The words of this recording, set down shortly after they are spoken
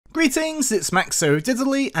Greetings, it's Maxo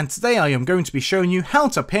Diddly, and today I am going to be showing you how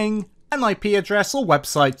to ping an IP address or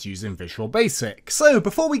website using Visual Basic. So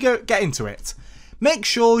before we get into it, make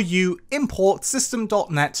sure you import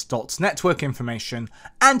system.net.network information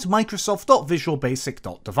and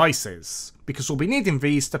microsoft.visualbasic.devices, because we'll be needing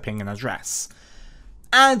these to ping an address.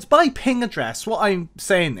 And by ping address, what I'm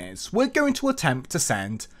saying is, we're going to attempt to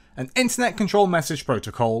send an Internet Control Message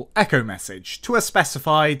Protocol echo message to a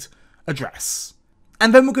specified address.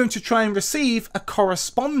 And then we're going to try and receive a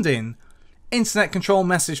corresponding Internet Control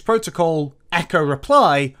Message Protocol echo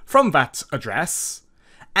reply from that address.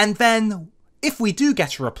 And then, if we do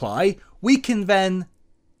get a reply, we can then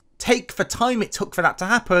take the time it took for that to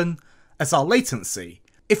happen as our latency.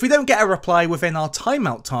 If we don't get a reply within our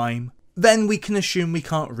timeout time, then we can assume we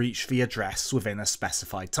can't reach the address within a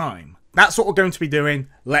specified time. That's what we're going to be doing.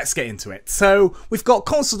 Let's get into it. So we've got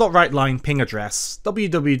console.writeLine ping address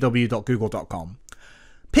www.google.com.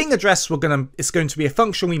 Ping address is going to be a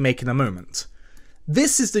function we make in a moment.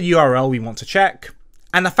 This is the URL we want to check,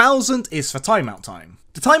 and 1000 is for timeout time.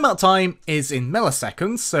 The timeout time is in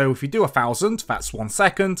milliseconds, so if you do 1000, that's 1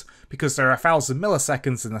 second, because there are 1000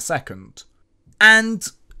 milliseconds in a second. And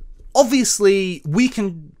obviously, we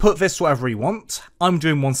can put this whatever we want. I'm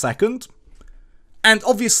doing 1 second. And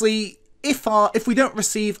obviously, if we don't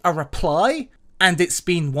receive a reply, and it's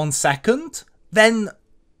been 1 second, then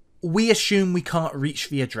we assume we can't reach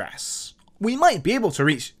the address. We might be able to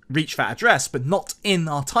reach that address, but not in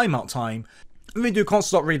our timeout time. And we do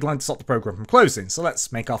console.readline to stop the program from closing, so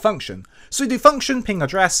let's make our function. So we do function ping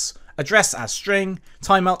address, address as string,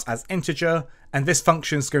 timeout as integer, and this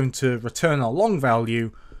function is going to return our long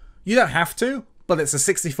value. You don't have to, but it's a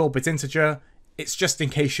 64-bit integer. It's just in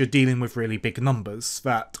case you're dealing with really big numbers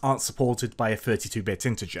that aren't supported by a 32-bit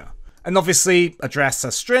integer. And obviously, address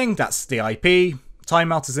as string, that's the IP.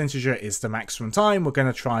 Timeout as integer is the maximum time we're going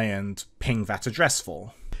to try and ping that address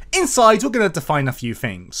for. Inside, we're going to define a few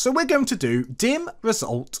things. So we're going to do dim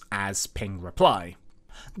result as PingReply.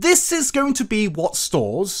 This is going to be what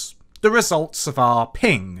stores the results of our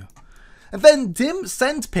ping. And then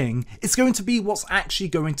dim.Send ping is going to be what's actually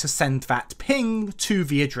going to send that ping to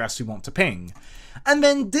the address we want to ping. And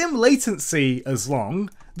then dim latency as long,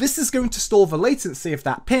 this is going to store the latency of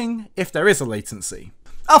that ping if there is a latency.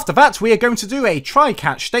 After that, we are going to do a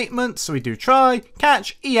try-catch statement, so we do try,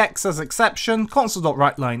 catch, ex as exception,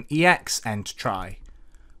 console.writeLine ex, and try.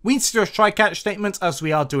 We need to do a try-catch statement as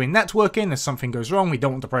we are doing networking. If something goes wrong, we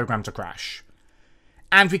don't want the program to crash.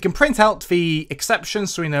 And we can print out the exception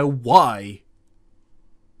so we know why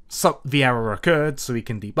the error occurred, so we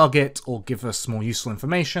can debug it or give us more useful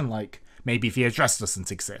information, like maybe the address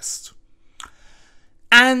doesn't exist.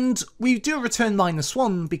 And we do return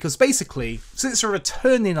 -1 because basically, since we're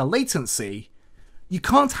returning a latency, you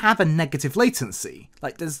can't have a negative latency.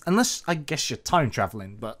 Unless I guess you're time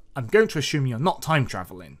traveling, but I'm going to assume you're not time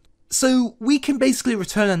traveling. So we can basically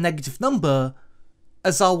return a negative number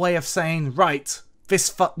as our way of saying, right,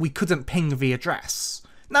 we couldn't ping the address.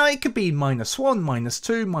 Now it could be -1,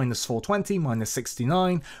 -2, -420,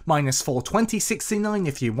 -69, -42069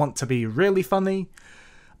 if you want to be really funny.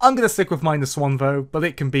 I'm going to stick with -1 though, but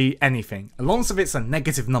it can be anything, as long as it's a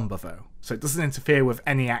negative number though, so it doesn't interfere with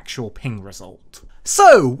any actual ping result.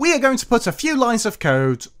 So we are going to put a few lines of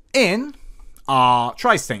code in our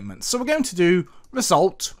try statement. So we're going to do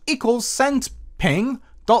result equals send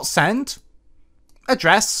ping.send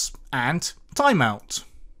address and timeout.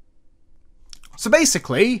 So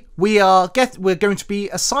basically, we're going to be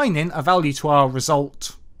assigning a value to our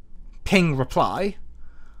result PingReply,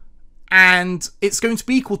 and it's going to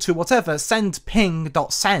be equal to whatever send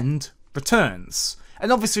ping.send returns.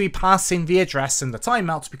 And obviously we pass in the address and the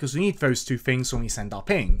timeout because we need those two things when we send our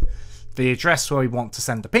ping. The address where we want to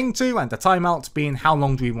send the ping to, and the timeout being how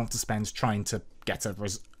long do we want to spend trying to get a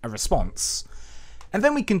response. And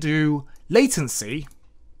then we can do latency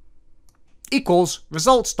equals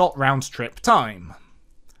results.roundtrip time.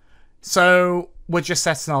 So we're just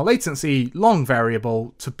setting our latency long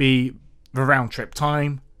variable to be the round trip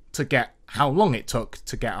time to get how long it took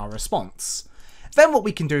to get our response. Then what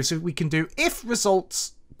we can do is we can do if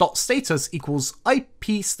results.status equals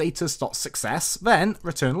ipstatus.success, then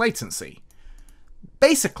return latency.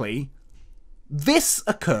 Basically, this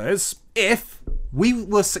occurs if we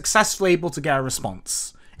were successfully able to get a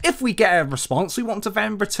response. If we get a response, we want to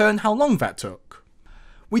then return how long that took.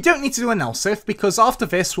 We don't need to do an else if, because after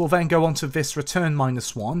this we'll then go on to this return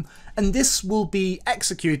 -1, and this will be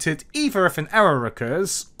executed either if an error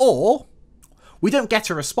occurs, or we don't get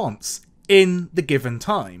a response in the given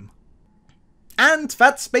time. And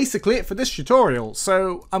that's basically it for this tutorial,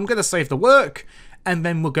 so I'm going to save the work, and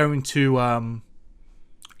then we're going to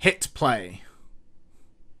Hit play.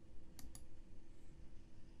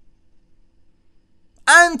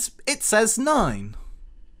 And it says 9.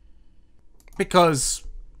 Because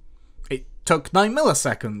it took 9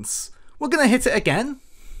 milliseconds. We're going to hit it again.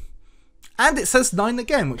 And it says 9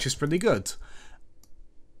 again, which is pretty good.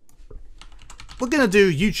 We're going to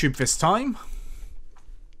do YouTube this time.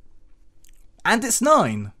 And it's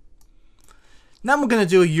 9. Now we're going to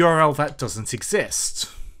do a URL that doesn't exist.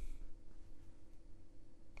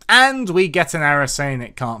 And we get an error saying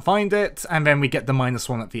it can't find it, and then we get the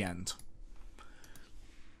 -1 at the end.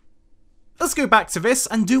 Let's go back to this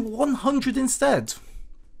and do 100 instead.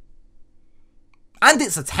 And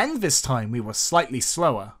it's a 10 this time, we were slightly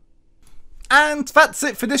slower. And that's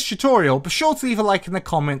it for this tutorial. Be sure to leave a like and a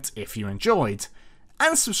comment if you enjoyed.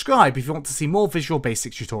 And subscribe if you want to see more Visual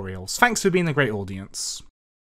Basic tutorials. Thanks for being a great audience.